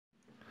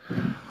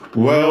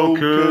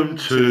Welcome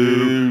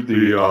to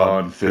the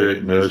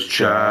Unfitness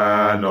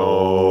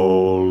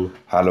Channel,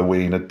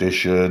 Halloween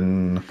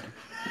edition.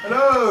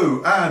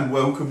 Hello and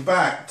welcome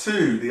back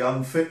to the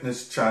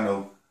Unfitness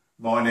Channel.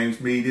 My name's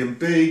Medium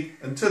B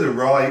and to the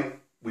right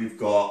we've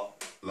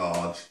got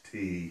Large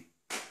T.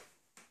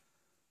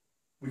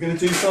 We're going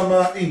to do some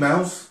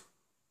emails,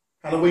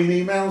 Halloween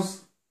emails.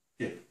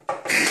 Yeah.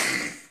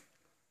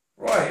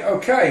 Right,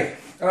 okay.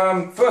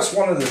 First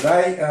one of the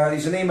day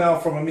is an email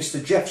from a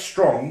Mr. Jeff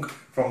Strong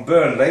from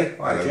Burnley.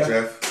 Hi, Hello,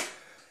 Jeff.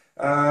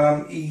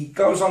 He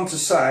goes on to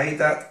say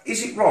that,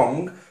 is it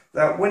wrong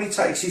that when he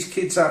takes his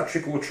kids out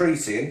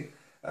trick-or-treating,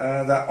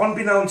 that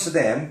unbeknown to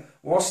them,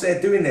 whilst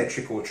they're doing their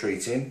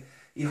trick-or-treating,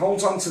 he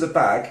holds on to the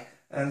bag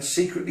and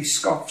secretly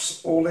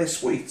scoffs all their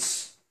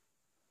sweets?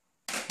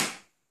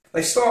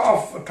 They start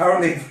off,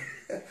 apparently,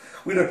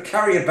 with a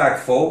carrier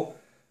bag full,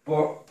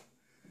 but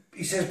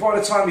he says by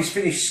the time he's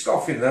finished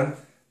scoffing them,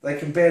 they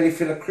can barely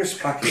fill a crisp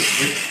packet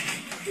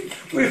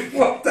with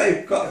what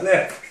they've got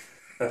left.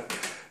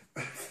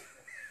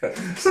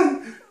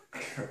 So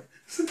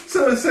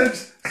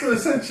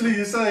essentially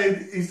you're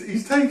saying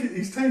he's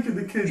taking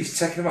the kids. He's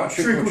taking them out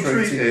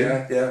trick-or-treating.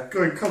 Yeah.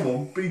 Going, come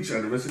on, be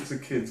generous. It's the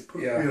kids.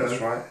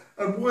 That's right.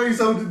 And why he's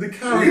holding the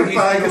carrier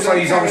bag? He's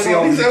obviously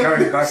holding the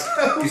carrier bag.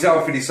 He's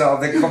helping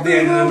himself. Then come the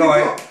end of the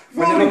night,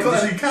 when they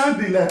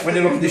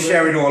look at the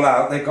sharing all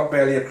out, they've got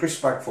barely a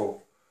crisp bag full.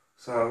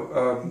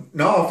 So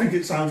no, I think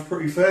it sounds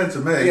pretty fair to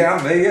me.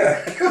 Yeah.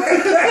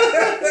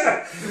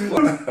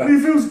 He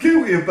feels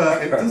guilty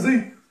about it, does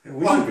he?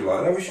 We should be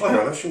like that. We should be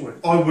like that,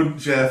 shouldn't we? I wouldn't,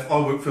 Jeff. I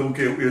wouldn't feel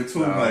guilty at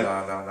all, mate.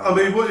 No. I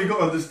mean, what you've got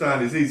to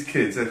understand is these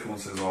kids, everyone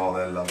says, oh,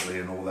 they're lovely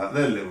and all that.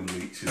 They're little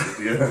leeches at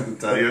the end of the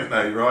day, aren't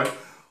they, right?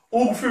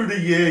 All through the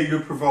year,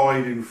 you're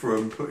providing for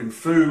them, putting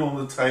food on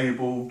the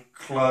table,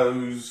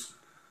 clothes,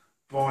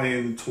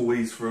 buying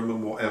toys for them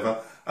and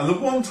whatever. And the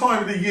one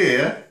time of the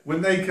year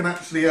when they can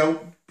actually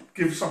help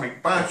give something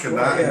back and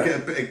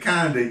get a bit of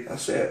candy,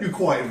 that's it. You're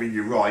quite within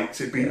your rights.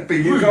 It'd be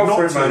rude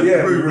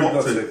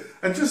not to.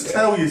 And just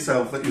tell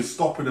yourself that you're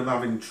stopping them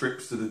having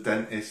trips to the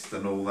dentist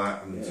and all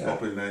that, and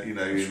stopping that,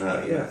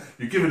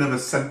 you're giving them a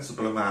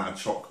sensible amount of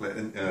chocolate,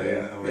 and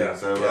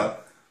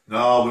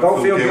no,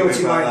 don't feel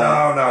guilty, mate. No,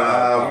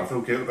 I don't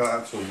feel guilty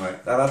about that at all,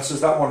 mate. That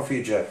answers that one for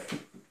you, Jeff.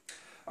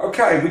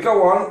 Okay, we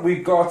go on.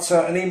 We've got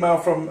an email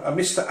from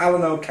Mr.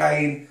 Alan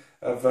O'Kane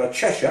of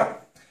Cheshire.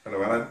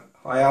 Hello, Alan.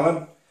 Hi,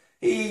 Alan.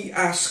 He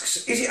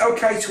asks, is it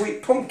okay to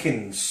eat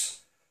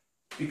pumpkins?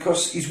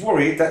 Because he's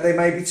worried that they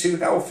may be too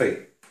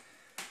healthy.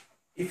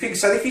 He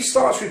thinks that if he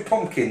starts with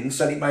pumpkins,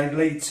 then it may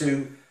lead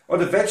to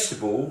other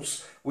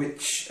vegetables,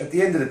 which at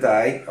the end of the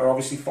day are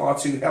obviously far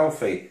too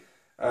healthy.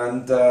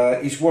 And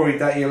he's worried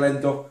that he'll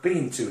end up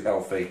being too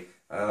healthy.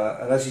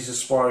 And as he's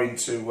aspiring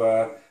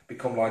to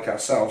become like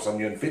ourselves on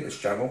the Unfitness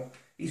Channel,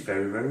 he's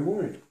very, very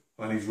worried.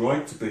 And he's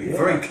right to be.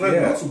 Very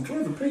clever. Got some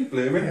clever people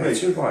here,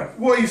 isn't he? Right.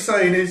 What he's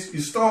saying is, you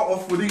start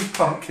off with these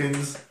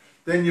pumpkins,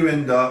 then you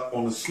end up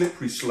on a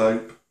slippery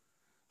slope,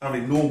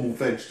 having normal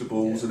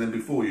vegetables, and then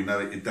before you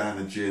know it, you're down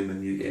the gym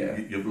and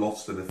you've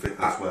lost in the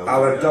fitness world.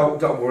 Alan,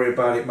 don't worry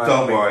about it, mate.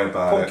 Don't worry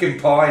about pumpkin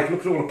pie.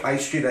 Look at all the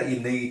pastry that you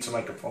need to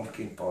make a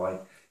pumpkin pie.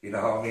 You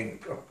know, I mean,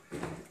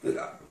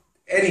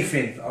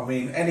 anything. I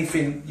mean,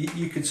 anything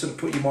you can sort of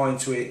put your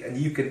mind to it, and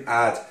you can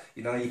add.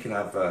 You know, you can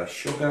have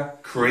sugar,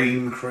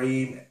 cream,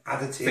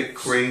 additives, thick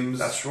creams.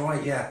 That's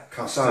right, yeah.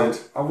 Custard.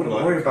 So I wouldn't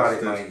worry about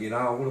it, mate. You know,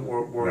 I wouldn't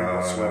worry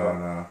whatsoever.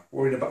 No.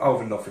 Worried about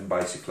over nothing,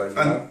 basically.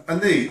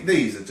 And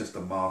these are just a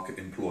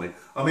marketing ploy.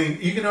 I mean,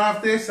 you going to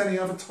have this any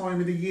other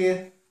time of the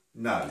year?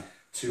 No.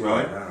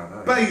 Right?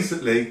 No.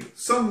 Basically,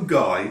 some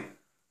guy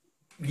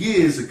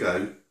years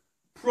ago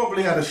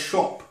probably had a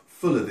shop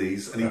full of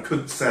these and he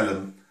couldn't sell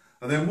them.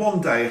 And then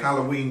one day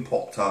Halloween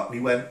popped up and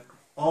he went,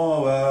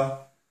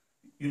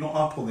 you're not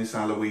up on this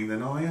Halloween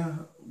then, are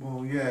you?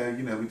 Well, yeah,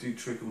 you know, we do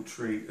trick or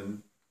treat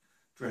and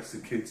dress the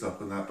kids up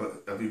and that,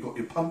 but have you got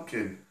your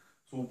pumpkin?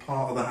 It's all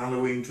part of the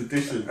Halloween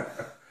tradition.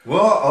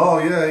 What? Oh,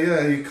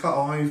 yeah, you cut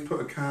eyes,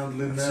 put a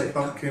candle in there,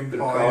 pumpkin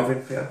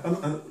pie.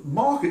 And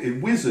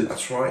marketing wizard.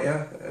 That's right,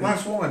 yeah.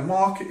 That's why,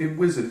 marketing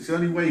wizard. It's the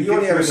only way you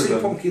only ever see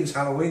pumpkins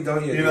Halloween,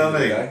 don't you? You know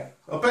what I mean?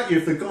 I bet you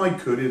if the guy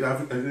could, he'd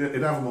have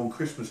them on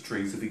Christmas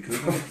trees if he could.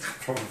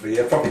 Probably,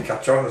 probably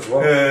catch on as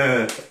well.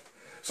 Yeah.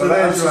 So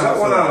there's that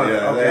one, Alan.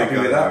 Yeah, okay, happy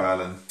with that,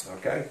 Alan.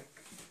 Okay.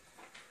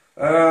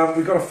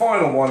 We've got a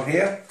final one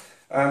here,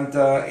 and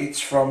it's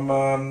from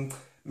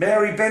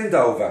Mary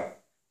Bendover.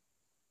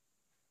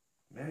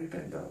 Mary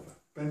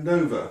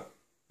Bendover.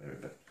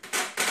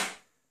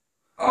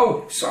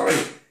 Oh, sorry.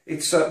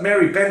 It's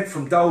Mary Bent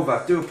from Dover.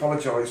 I do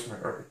apologise,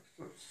 Mary.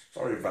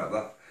 Sorry about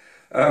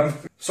that.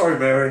 Sorry,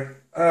 Mary.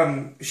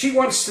 She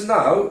wants to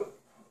know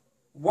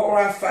what are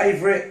our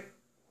favourite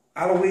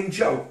Halloween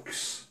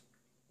jokes.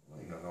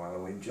 You don't know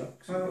Halloween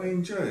jokes.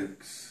 Halloween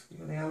jokes. You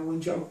got any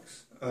Halloween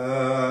jokes?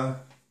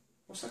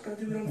 What's that going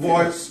to do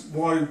with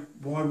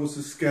why was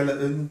the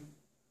skeleton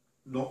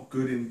not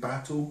good in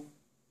battle?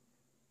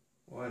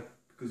 Why?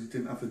 Because he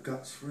didn't have the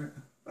guts for it.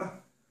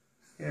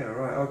 Yeah,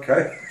 right,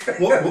 okay.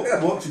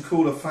 what do you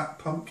call a fat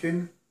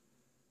pumpkin?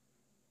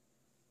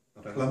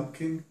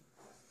 Plumpkin.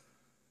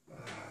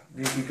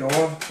 Need we go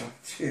on? Oh,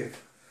 dear.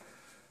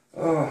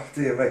 Oh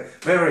dear me,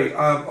 Mary.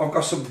 I've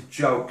got some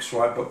jokes,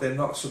 right, but they're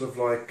not sort of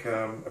like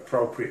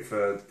appropriate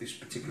for this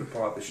particular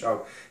part of the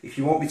show. If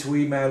you want me to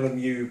email them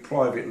you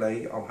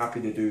privately, I'm happy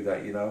to do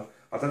that. You know,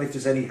 I don't know if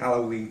there's any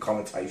Halloween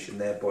connotation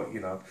there, but you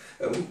know,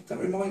 that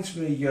reminds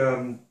me.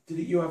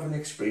 Did you have an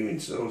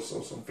experience or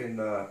something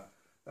that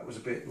was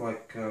a bit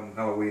like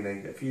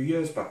Halloweeny a few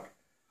years back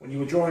when you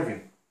were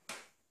driving?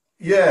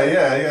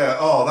 Yeah.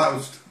 Oh, that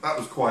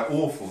was quite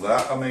awful.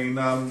 That I mean,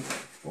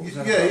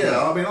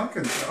 yeah. I mean, I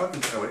can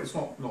tell it. It's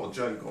not a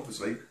joke,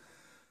 obviously.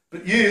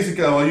 But years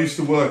ago, I used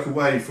to work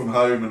away from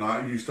home, and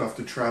I used to have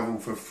to travel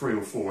for 3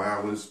 or 4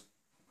 hours,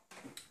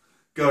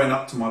 going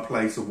up to my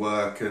place of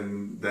work,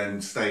 and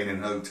then staying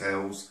in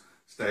hotels,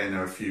 staying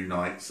there a few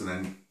nights, and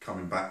then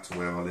coming back to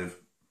where I live.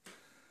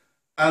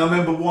 And I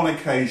remember one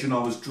occasion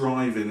I was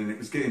driving, and it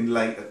was getting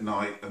late at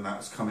night, and that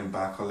was coming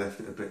back. I left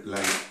it a bit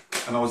late.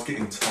 And I was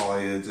getting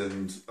tired,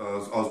 and I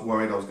was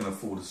worried I was going to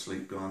fall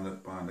asleep behind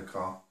the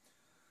car.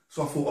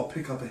 So I thought I'd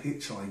pick up a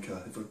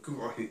hitchhiker. If I've got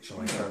a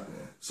hitchhiker,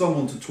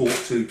 someone to talk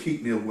to,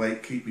 keep me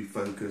awake, keep me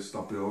focused,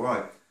 I'll be all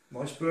right.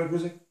 Nice bird,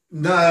 was it?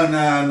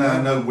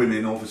 No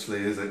women, obviously,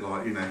 is it?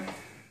 Like, you know.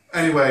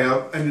 Anyway,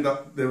 I ended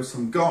up, there was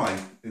some guy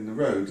in the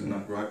road, and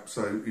that, right?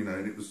 So, you know,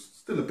 and it was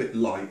still a bit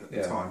light at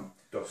the time.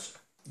 Dusk.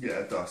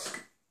 Yeah,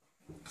 dusk.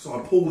 So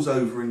I pulls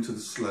over into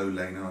the slow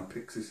lane, and I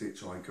picks this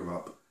hitchhiker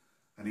up.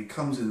 And he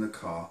comes in the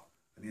car,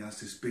 and he has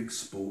this big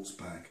sports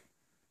bag,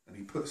 and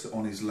he puts it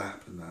on his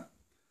lap and that.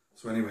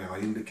 So anyway, I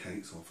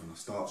indicates off, and I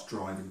starts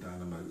driving down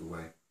the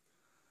motorway.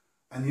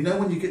 And you know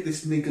when you get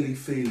this niggly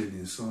feeling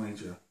inside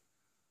you?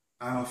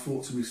 And I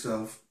thought to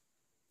myself,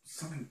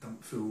 something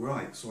don't feel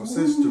right. So I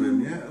says to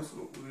him,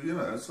 you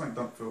know, something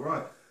don't feel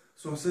right.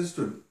 So I says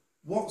to him,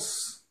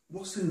 what's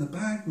in the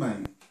bag,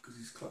 mate? Because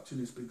he's clutching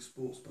his big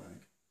sports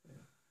bag.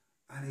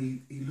 Yeah.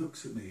 And he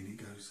looks at me and he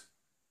goes,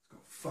 it's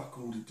got fuck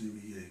all to do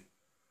with you.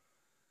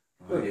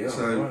 Right.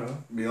 So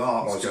my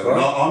heart's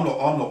going.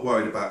 I'm not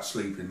worried about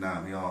sleeping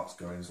now. My heart's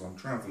going, so I'm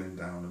travelling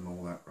down and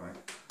all that, right?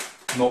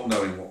 Not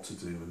knowing what to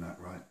do and that,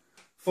 right?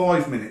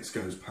 5 minutes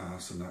goes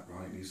past and that,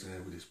 right? And he's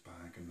there with his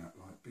bag and that,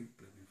 like big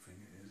blooming thing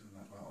it is, and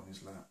that, right on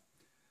his lap.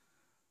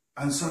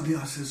 And suddenly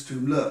I says to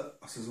him, look,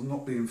 I says, I'm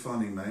not being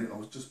funny, mate. I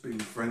was just being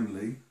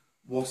friendly.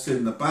 What's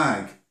in the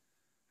bag?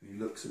 And he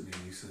looks at me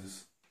and he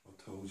says, I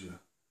told you,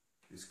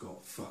 it's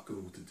got fuck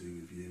all to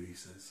do with you, he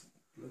says.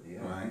 Bloody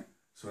hell. Right?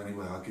 So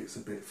anyway, I gets a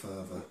bit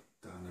further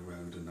down the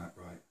road and that,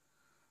 right?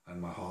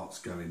 And my heart's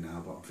going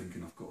now, but I'm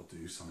thinking I've got to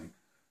do something.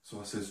 So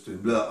I says to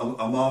him, look,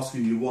 I'm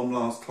asking you one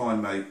last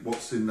time, mate,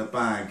 what's in the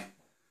bag?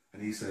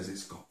 And he says,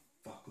 it's got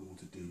fuck all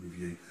to do with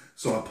you.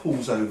 So I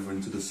pulls over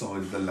into the side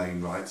of the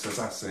lane, right? Says,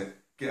 that's it,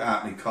 get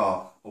out of my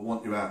car. I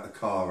want you out of the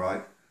car,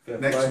 right?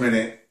 Next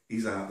minute,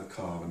 he's out of the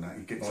car and that.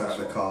 He gets out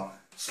of the car,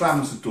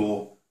 slams the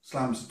door,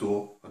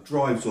 I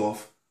drives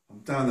off, I'm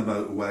down the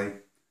motorway,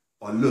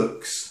 I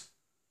looks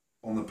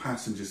on the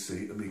passenger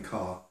seat of my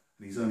car,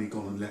 and he's only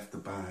gone and left the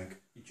bag.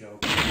 You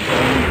joking? He's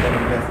only gone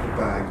and left the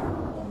bag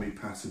on my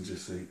passenger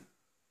seat.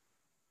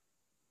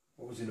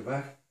 What was in the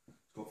bag?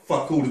 It's got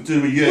fuck all to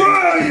do with you.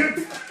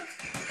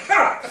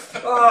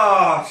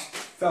 Ah,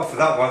 fell for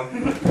that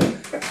one.